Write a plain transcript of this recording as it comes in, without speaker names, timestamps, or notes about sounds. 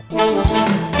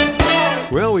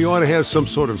Well, we ought to have some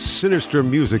sort of sinister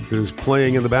music that is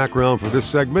playing in the background for this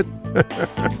segment.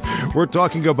 We're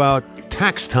talking about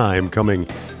tax time coming,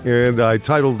 and I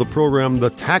titled the program,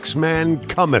 The Taxman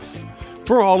Cometh.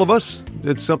 For all of us,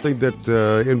 it's something that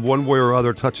in one way or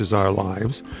other touches our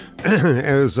lives,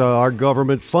 as our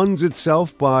government funds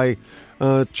itself by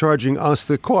charging us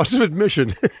the cost of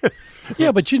admission.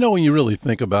 Yeah, but when you really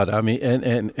think about it, I mean,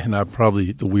 and I'm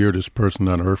probably the weirdest person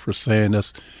on earth for saying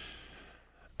this,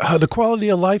 the quality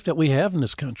of life that we have in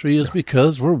this country is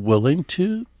because we're willing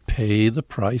to pay the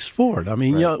price for it. I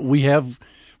mean, right. We have,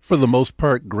 for the most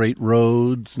part, great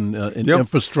roads and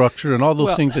infrastructure and all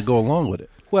those things that go along with it.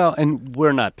 Well, and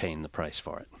we're not paying the price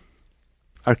for it.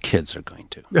 Our kids are going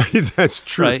to. That's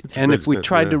true. Right? And if we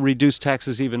tried to reduce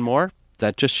taxes even more,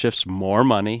 that just shifts more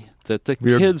money that the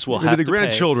kids will have to pay. The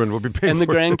grandchildren will be paying and for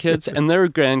the grandkids and their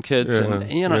grandkids.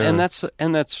 Yeah. And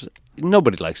that's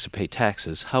nobody likes to pay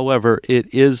taxes. However,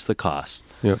 it is the cost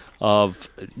of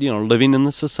living in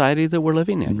the society that we're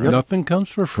living in. Right? Nothing comes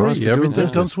for free. Everything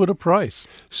comes with a price.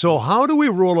 So how do we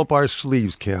roll up our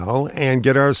sleeves, Cal, and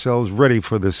get ourselves ready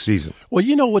for this season? Well,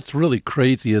 what's really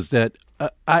crazy is that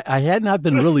I had not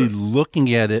been really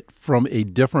looking at it from a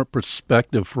different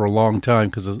perspective for a long time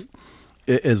because,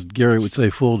 as Gary would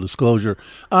say, full disclosure,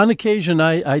 on occasion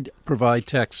I provide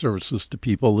tax services to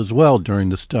people as well during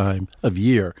this time of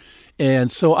year.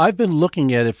 And so I've been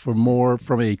looking at it more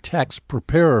from a tax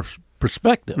preparer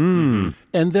perspective. And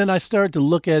then I started to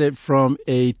look at it from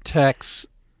a tax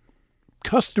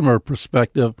customer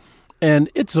perspective, and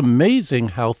it's amazing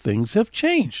how things have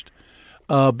changed.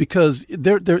 Because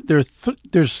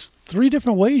there's three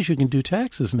different ways you can do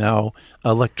taxes now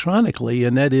electronically,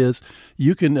 and that is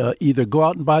you can either go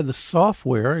out and buy the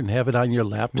software and have it on your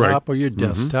laptop or your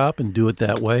desktop and do it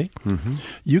that way. Mm-hmm.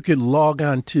 You can log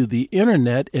on to the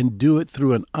internet and do it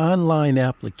through an online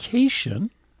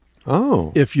application.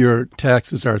 Oh. If your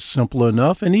taxes are simple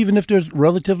enough, and even if they're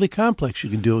relatively complex, you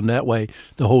can do them that way.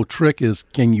 The whole trick is,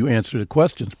 can you answer the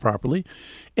questions properly?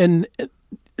 And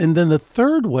then the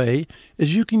third way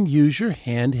is you can use your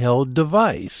handheld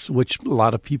device, which a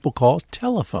lot of people call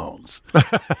telephones.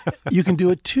 You can do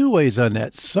it two ways on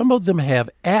that. Some of them have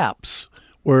apps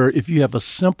where if you have a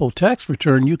simple tax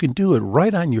return, you can do it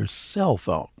right on your cell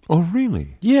phone. Oh,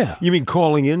 really? Yeah. You mean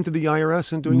calling into the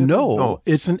IRS and doing it? No,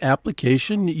 it's an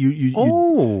application.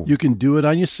 You can do it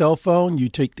on your cell phone. You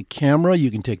take the camera. You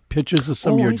can take pictures of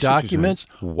some of your documents.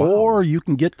 Wow. Or you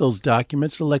can get those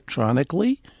documents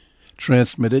electronically,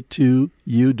 transmit it to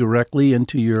you directly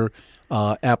into your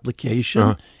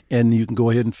application, and you can go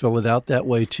ahead and fill it out that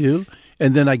way too.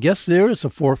 And then I guess there is a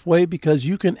fourth way because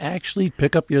you can actually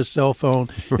pick up your cell phone,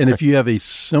 and if you have a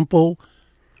simple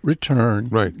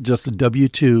return, just a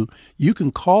W-2, you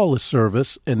can call the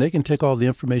service, and they can take all the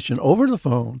information over the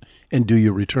phone and do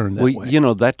your return that way.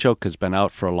 That joke has been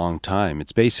out for a long time.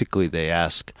 It's basically they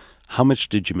ask, how much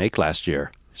did you make last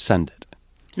year? Send it.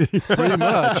 Pretty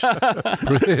much.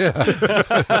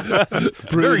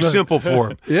 Very simple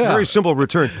form. Yeah. Very simple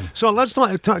return. So let's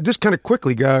just kind of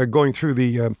quickly going through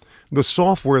the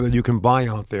software that you can buy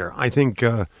out there. I think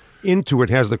Intuit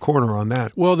has the corner on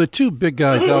that. Well, the two big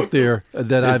guys out there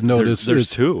that I've noticed. There's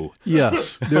two.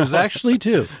 Yes, there's actually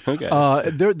two. Okay.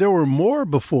 There were more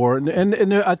before, and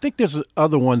there, I think there's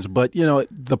other ones, but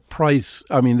the price.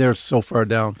 I mean, they're so far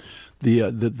down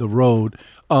the road.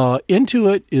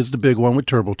 Intuit is the big one with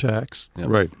TurboTax,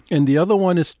 right? And the other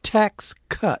one is Tax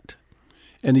Cut.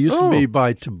 And it used to be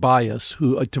by Tobias,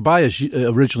 who Tobias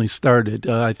originally started.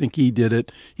 I think he did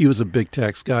it. He was a big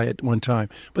tax guy at one time.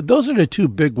 But those are the two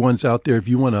big ones out there if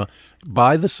you want to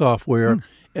buy the software.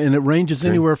 And it ranges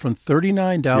anywhere from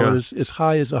 $39 as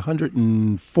high as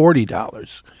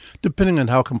 $140, depending on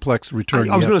how complex the return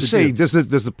I was going to say, does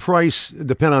the price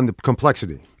depend on the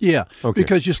complexity? Yeah,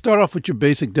 because you start off with your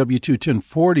basic W-2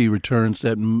 1040 returns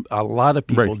that a lot of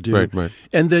people do. Right.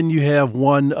 And then you have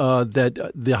one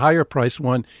that the higher price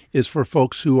one is for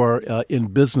folks who are in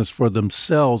business for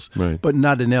themselves, but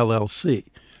not an LLC.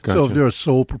 Gotcha. So if they're a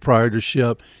sole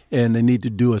proprietorship and they need to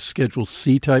do a Schedule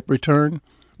C type return,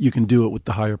 you can do it with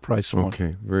the higher price one.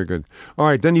 Okay, very good. All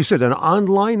right, then you said an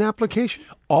online application?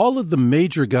 All of the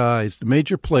major guys, the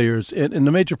major players, and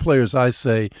the major players I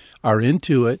say are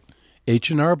Intuit,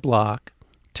 H&R Block,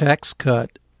 Tax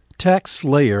Cut, Tax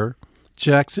Slayer,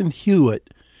 Jackson Hewitt.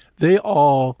 They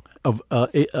all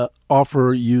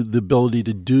offer you the ability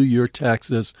to do your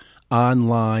taxes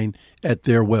online at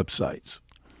their websites.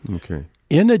 Okay.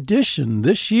 In addition,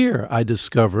 this year I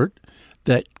discovered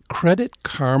that Credit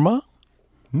Karma,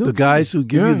 The guys who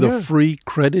give you the free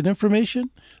credit information,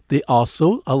 they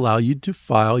also allow you to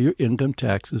file your income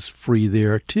taxes free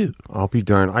there, too. I'll be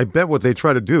darned. I bet what they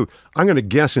try to do, I'm going to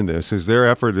guess in this, is their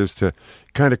effort is to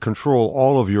kind of control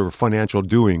all of your financial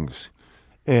doings.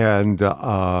 And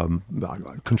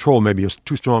control maybe is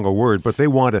too strong a word, but they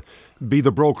want to be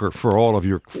the broker for all of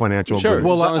your financial Sure.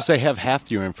 Well, as long as they have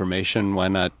half your information, why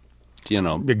not,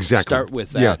 start with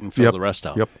that and fill the rest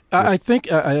out? Yep. I think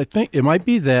it might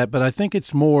be that, but I think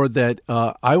it's more that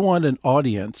I want an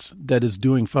audience that is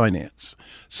doing finance.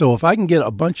 So if I can get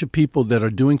a bunch of people that are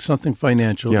doing something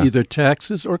financial, either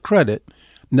taxes or credit,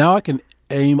 now I can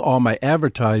aim all my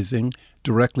advertising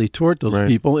directly toward those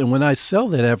people. And when I sell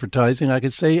that advertising, I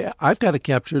can say, I've got a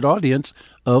captured audience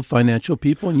of financial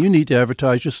people, and you need to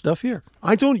advertise your stuff here.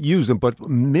 I don't use them, but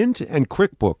Mint and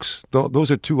QuickBooks,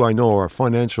 those are two I know are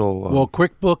financial. Well,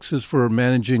 QuickBooks is for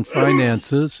managing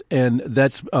finances, and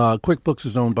that's QuickBooks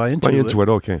is owned by Intuit. By Intuit,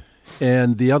 okay.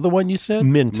 And the other one you said?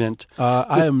 Mint.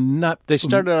 I am not. They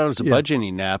started out as a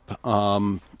budgeting app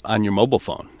on your mobile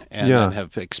phone, and then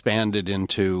have expanded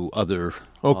into other.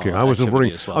 Okay, I was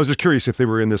wondering. Well. I was just curious if they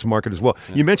were in this market as well.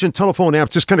 Yeah. You mentioned telephone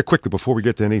apps. Just kind of quickly before we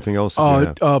get to anything else.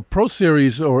 Pro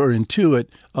Series or Intuit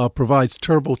provides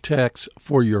TurboTax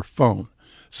for your phone,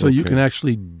 so you can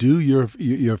actually do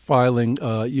your filing.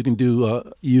 You can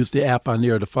use the app on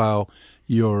there to file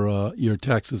your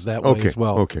taxes that way as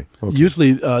well. Okay.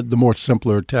 Usually the more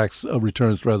simpler tax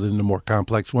returns rather than the more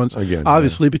complex ones. Again,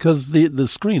 obviously because the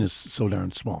screen is so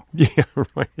darn small. Yeah,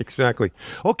 right, exactly.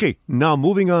 Okay, now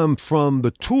moving on from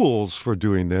the tools for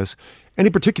doing this, any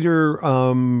particular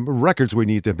records we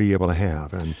need to be able to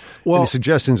have, and any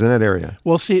suggestions in that area?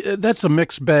 Well, see, that's a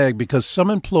mixed bag because some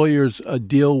employers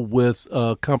deal with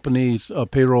companies,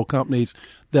 payroll companies,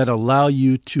 that allow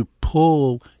you to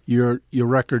pull your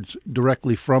records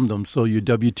directly from them. So your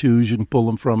W-2s, you can pull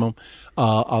them from them.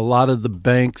 A lot of the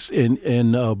banks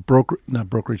in not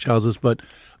brokerage houses, but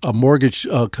mortgage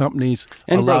companies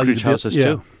and allow brokerage houses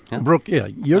too. Yeah.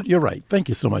 You're right. Thank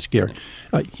you so much, Gary.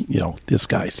 This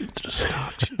guy's into the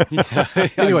stocks.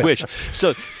 Anyway. I wish.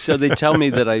 So they tell me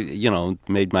that I,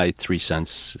 made my 3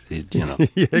 cents,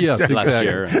 yes, last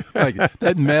year. Like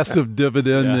that massive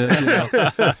dividend.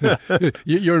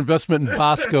 Your investment in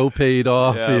Bosco paid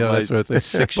off. That sort of thing.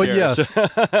 6 but years.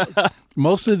 Yes,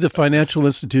 most of the financial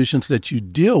institutions that you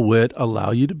deal with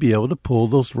allow you to be able to pull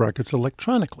those records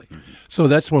electronically. So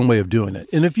that's one way of doing it.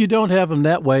 And if you don't have them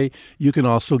that way, you can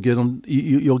also get them.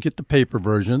 You'll get the paper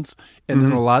versions. And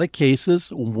in a lot of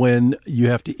cases, when you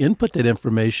have to input that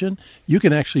information, you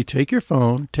can actually take your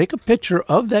phone, take a picture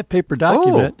of that paper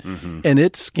document, and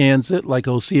it scans it like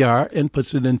OCR and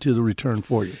puts it into the return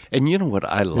for you. And you know what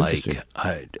I like?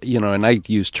 And I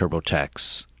use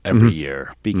TurboTax every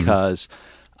year because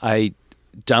I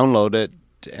download it,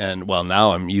 and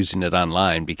now I'm using it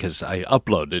online because I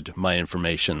uploaded my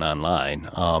information online.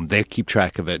 They keep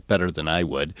track of it better than I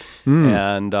would.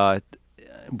 And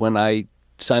when I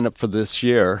sign up for this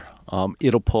year,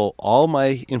 it'll pull all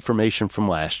my information from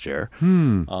last year.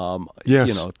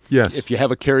 Yes. If you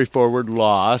have a carry forward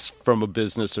loss from a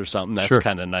business or something, that's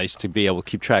kind of nice to be able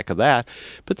to keep track of that.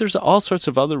 But there's all sorts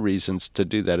of other reasons to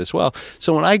do that as well.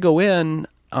 So when I go in,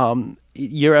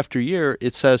 year after year,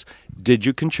 it says, did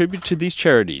you contribute to these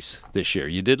charities this year?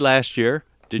 You did last year.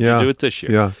 Did you do it this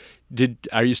year? Yeah.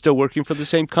 Are you still working for the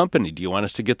same company? Do you want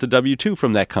us to get the W-2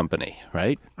 from that company,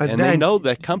 right? And they know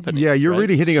that company. Yeah, you're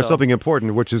really hitting on something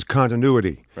important, which is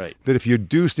continuity. Right. That if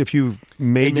you've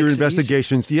made your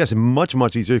investigations, much,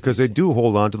 much easier because they do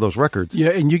hold on to those records. Yeah,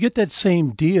 and you get that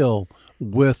same deal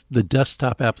with the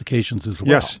desktop applications as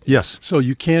well. Yes. So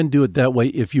you can do it that way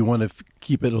if you want to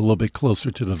keep it a little bit closer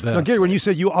to the vest. Now, Gary, when you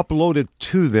said you uploaded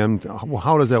to them,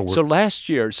 how does that work? So last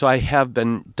year, I have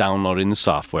been downloading the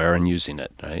software and using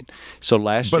it, right? So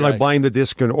last year, like buying the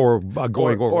disc or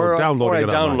downloading it. Or I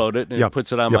download it and it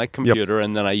puts it on my computer,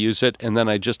 and then I use it, and then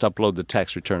I just upload the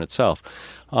tax return itself.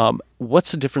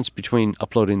 What's the difference between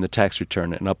uploading the tax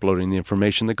return and uploading the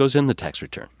information that goes in the tax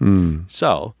return?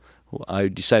 So I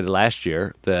decided last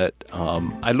year that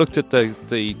I looked at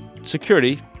the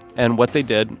security and what they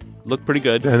did looked pretty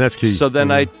good. And that's key. So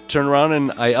then I turned around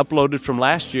and I uploaded from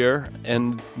last year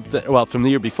from the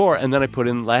year before, and then I put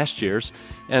in last year's,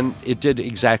 and it did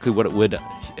exactly what it would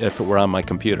if it were on my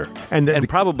computer. And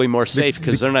probably more safe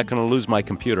because they're not going to lose my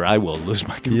computer. I will lose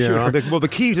my computer. Yeah, the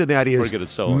key to that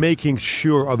is making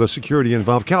sure of the security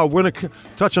involved. Cal, we're going to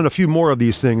touch on a few more of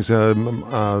these things,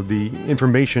 the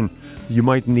information you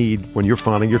might need when you're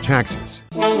filing your taxes.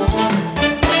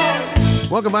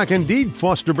 Welcome back indeed.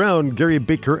 Foster Brown, Gary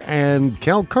Baker, and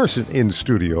Cal Carson in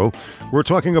studio. We're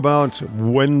talking about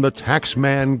when the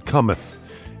taxman cometh.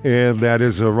 and that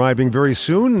is arriving very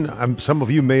soon. Some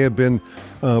of you may have been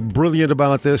brilliant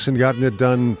about this and gotten it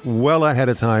done well ahead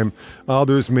of time.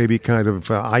 Others maybe kind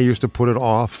of, I used to put it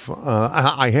off.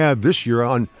 I have this year.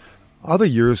 On other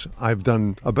years, I've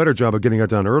done a better job of getting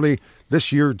it done early.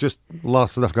 This year, just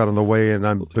lots of stuff got in the way, and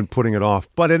I've been putting it off.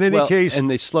 But in any case,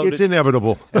 it's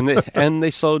inevitable. and they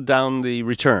slowed down the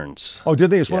returns. Oh, did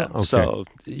they as well? Yeah. Okay. So,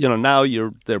 now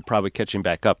they're probably catching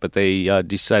back up, but they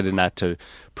decided not to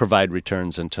provide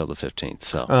returns until the 15th.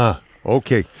 So.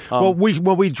 Okay.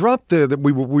 We dropped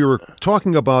we were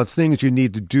talking about things you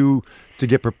need to do to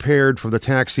get prepared for the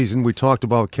tax season. We talked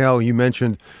about, Cal, you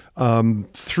mentioned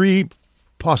 3,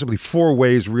 possibly 4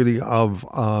 ways really of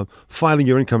filing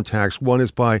your income tax. One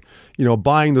is by,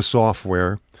 buying the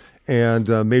software, and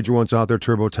major ones out there,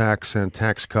 TurboTax and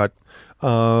TaxCut.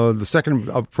 The second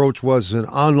approach was an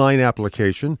online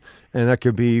application, and that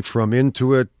could be from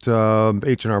Intuit,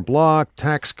 H&R Block,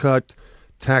 TaxCut,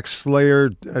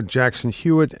 TaxSlayer, Jackson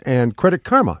Hewitt, and Credit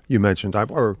Karma. You mentioned,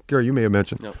 or Gary, you may have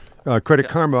mentioned Credit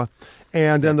Karma.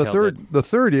 And then the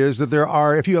third is that there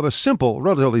are, if you have a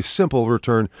relatively simple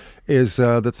return, is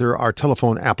that there are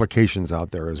telephone applications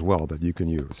out there as well that you can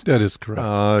use. That is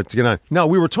correct. To get on. Now,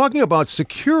 we were talking about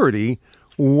security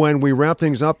when we wrap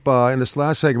things up in this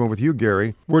last segment with you,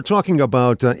 Gary. We're talking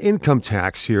about income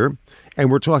tax here, and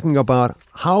we're talking about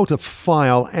how to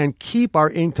file and keep our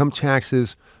income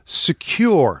taxes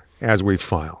secure as we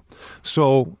file.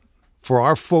 So for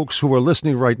our folks who are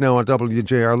listening right now on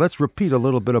WJR, let's repeat a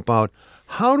little bit about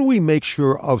how do we make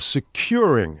sure of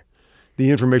securing the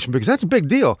information, because that's a big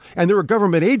deal. And there are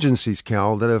government agencies,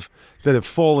 Cal, that have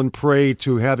fallen prey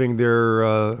to having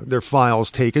their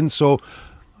files taken. So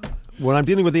when I'm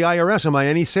dealing with the IRS, am I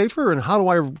any safer? And how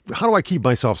do I keep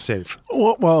myself safe?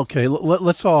 Well, okay.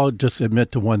 Let's all just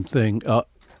admit to one thing.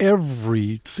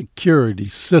 Every security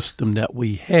system that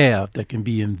we have that can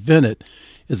be invented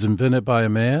is invented by a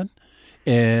man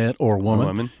or a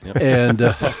woman. Yep.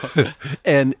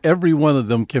 And every one of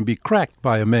them can be cracked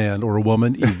by a man or a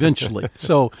woman eventually.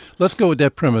 So let's go with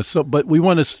that premise. But we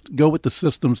want to go with the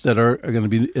systems that are going to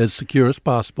be as secure as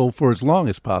possible for as long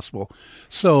as possible.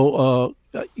 So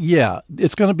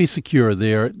it's going to be secure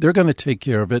there. They're going to take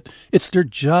care of it. It's their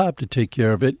job to take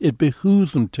care of it. It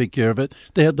behooves them to take care of it.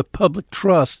 They have the public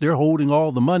trust. They're holding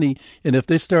all the money. And if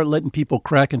they start letting people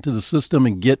crack into the system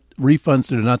and get refunds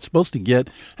that they're not supposed to get,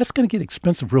 that's going to get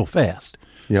expensive real fast.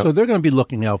 Yep. So they're going to be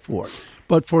looking out for it.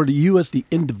 But for you as the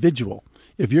individual,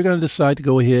 if you're going to decide to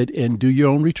go ahead and do your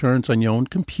own returns on your own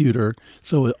computer,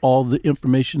 so all the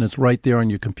information is right there on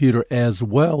your computer as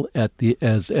well as at the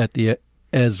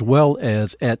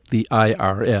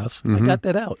IRS. Mm-hmm. I got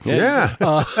that out. Yeah.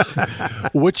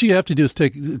 What you have to do is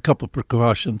take a couple of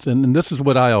precautions, and this is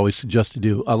what I always suggest to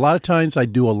do. A lot of times I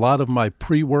do a lot of my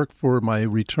pre-work for my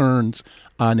returns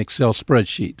on Excel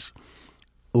spreadsheets.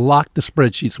 Lock the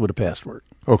spreadsheets with a password.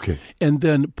 Okay. And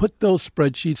then put those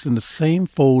spreadsheets in the same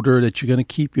folder that you're going to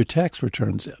keep your tax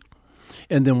returns in.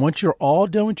 And then once you're all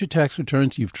done with your tax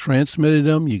returns, you've transmitted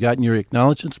them, you gotten your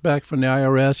acknowledgments back from the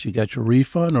IRS, you got your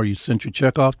refund, or you sent your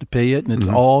check off to pay it, and it's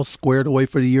all squared away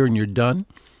for the year and you're done,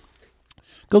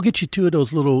 go get you 2 of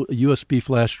those little USB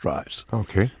flash drives.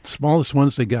 Okay. The smallest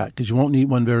ones they got, because you won't need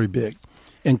one very big.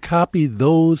 And copy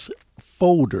those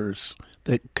folders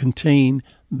that contain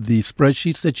the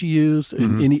spreadsheets that you used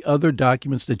and any other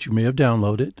documents that you may have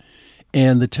downloaded,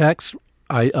 and the tax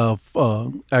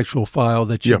actual file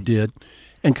that you did,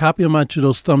 and copy them onto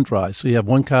those thumb drives. So you have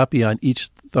one copy on each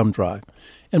thumb drive,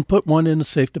 and put one in a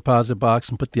safe deposit box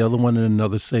and put the other one in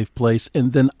another safe place.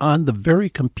 And then on the very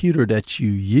computer that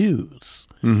you use,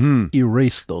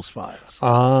 erase those files.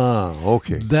 Ah,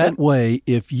 okay. That way,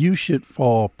 if you should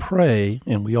fall prey,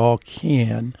 and we all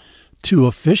can, to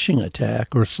a phishing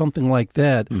attack or something like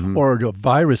that, or a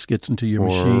virus gets into your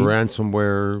machine, or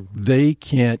ransomware, they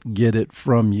can't get it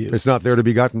from you. It's not there to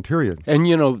be gotten, period. And,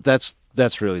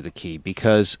 that's really the key,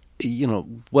 because,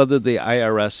 whether the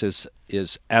IRS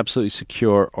is absolutely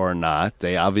secure or not,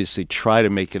 they obviously try to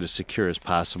make it as secure as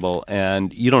possible,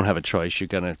 and you don't have a choice. You're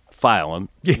going to file them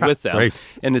with them. Right.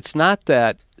 And it's not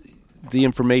that the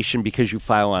information, because you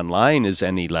file online, is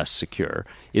any less secure.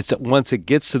 It's that once it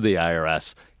gets to the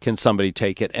IRS, can somebody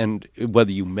take it? And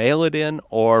whether you mail it in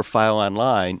or file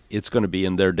online, it's going to be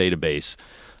in their database.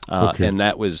 And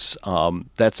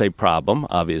that's a problem,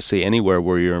 obviously. Anywhere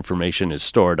where your information is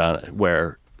stored,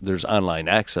 where there's online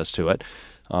access to it,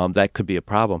 that could be a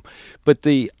problem. But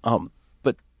the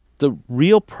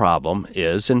real problem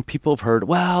is, and people have heard,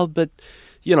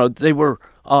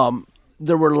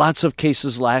 there were lots of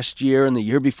cases last year and the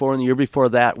year before and the year before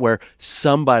that where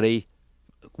somebody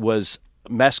was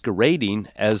masquerading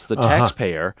as the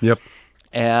taxpayer. Yep.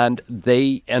 and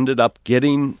they ended up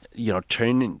getting,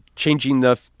 changing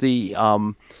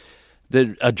the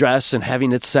address and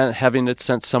having it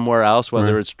sent somewhere else,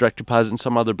 whether it's direct deposit in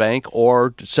some other bank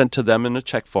or sent to them in a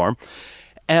check form.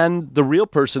 And the real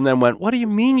person then went, "What do you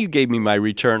mean you gave me my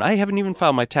return? I haven't even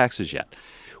filed my taxes yet."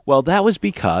 Well, that was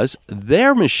because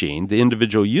their machine, the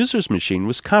individual user's machine,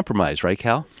 was compromised, right,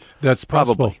 Cal? That's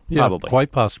possible. Probably. Yeah, Probably.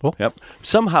 Quite possible. Yep.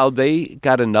 Somehow they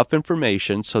got enough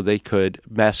information so they could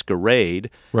masquerade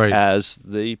as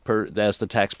the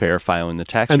taxpayer filing the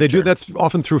tax return. And they do that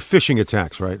often through phishing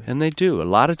attacks, right? And they do. A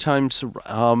lot of times,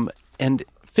 and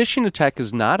phishing attack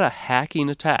is not a hacking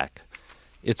attack.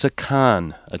 It's a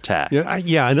con attack.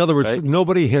 Yeah. In other words,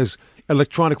 nobody has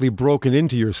electronically broken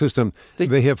into your system.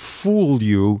 They have fooled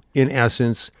you, in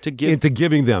essence, into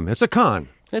giving them. It's a con.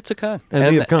 It's a con.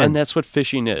 And that's what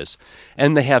phishing is.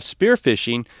 And they have spear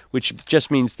phishing, which just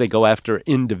means they go after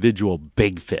individual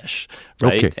big fish,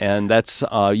 right? Okay. And that's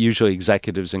usually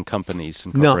executives in companies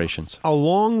and corporations. Now,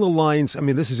 along the lines,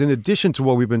 this is in addition to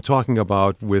what we've been talking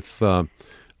about with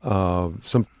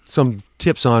some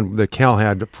tips on that Cal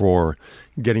had for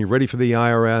getting ready for the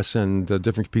IRS and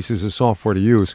different pieces of software to use.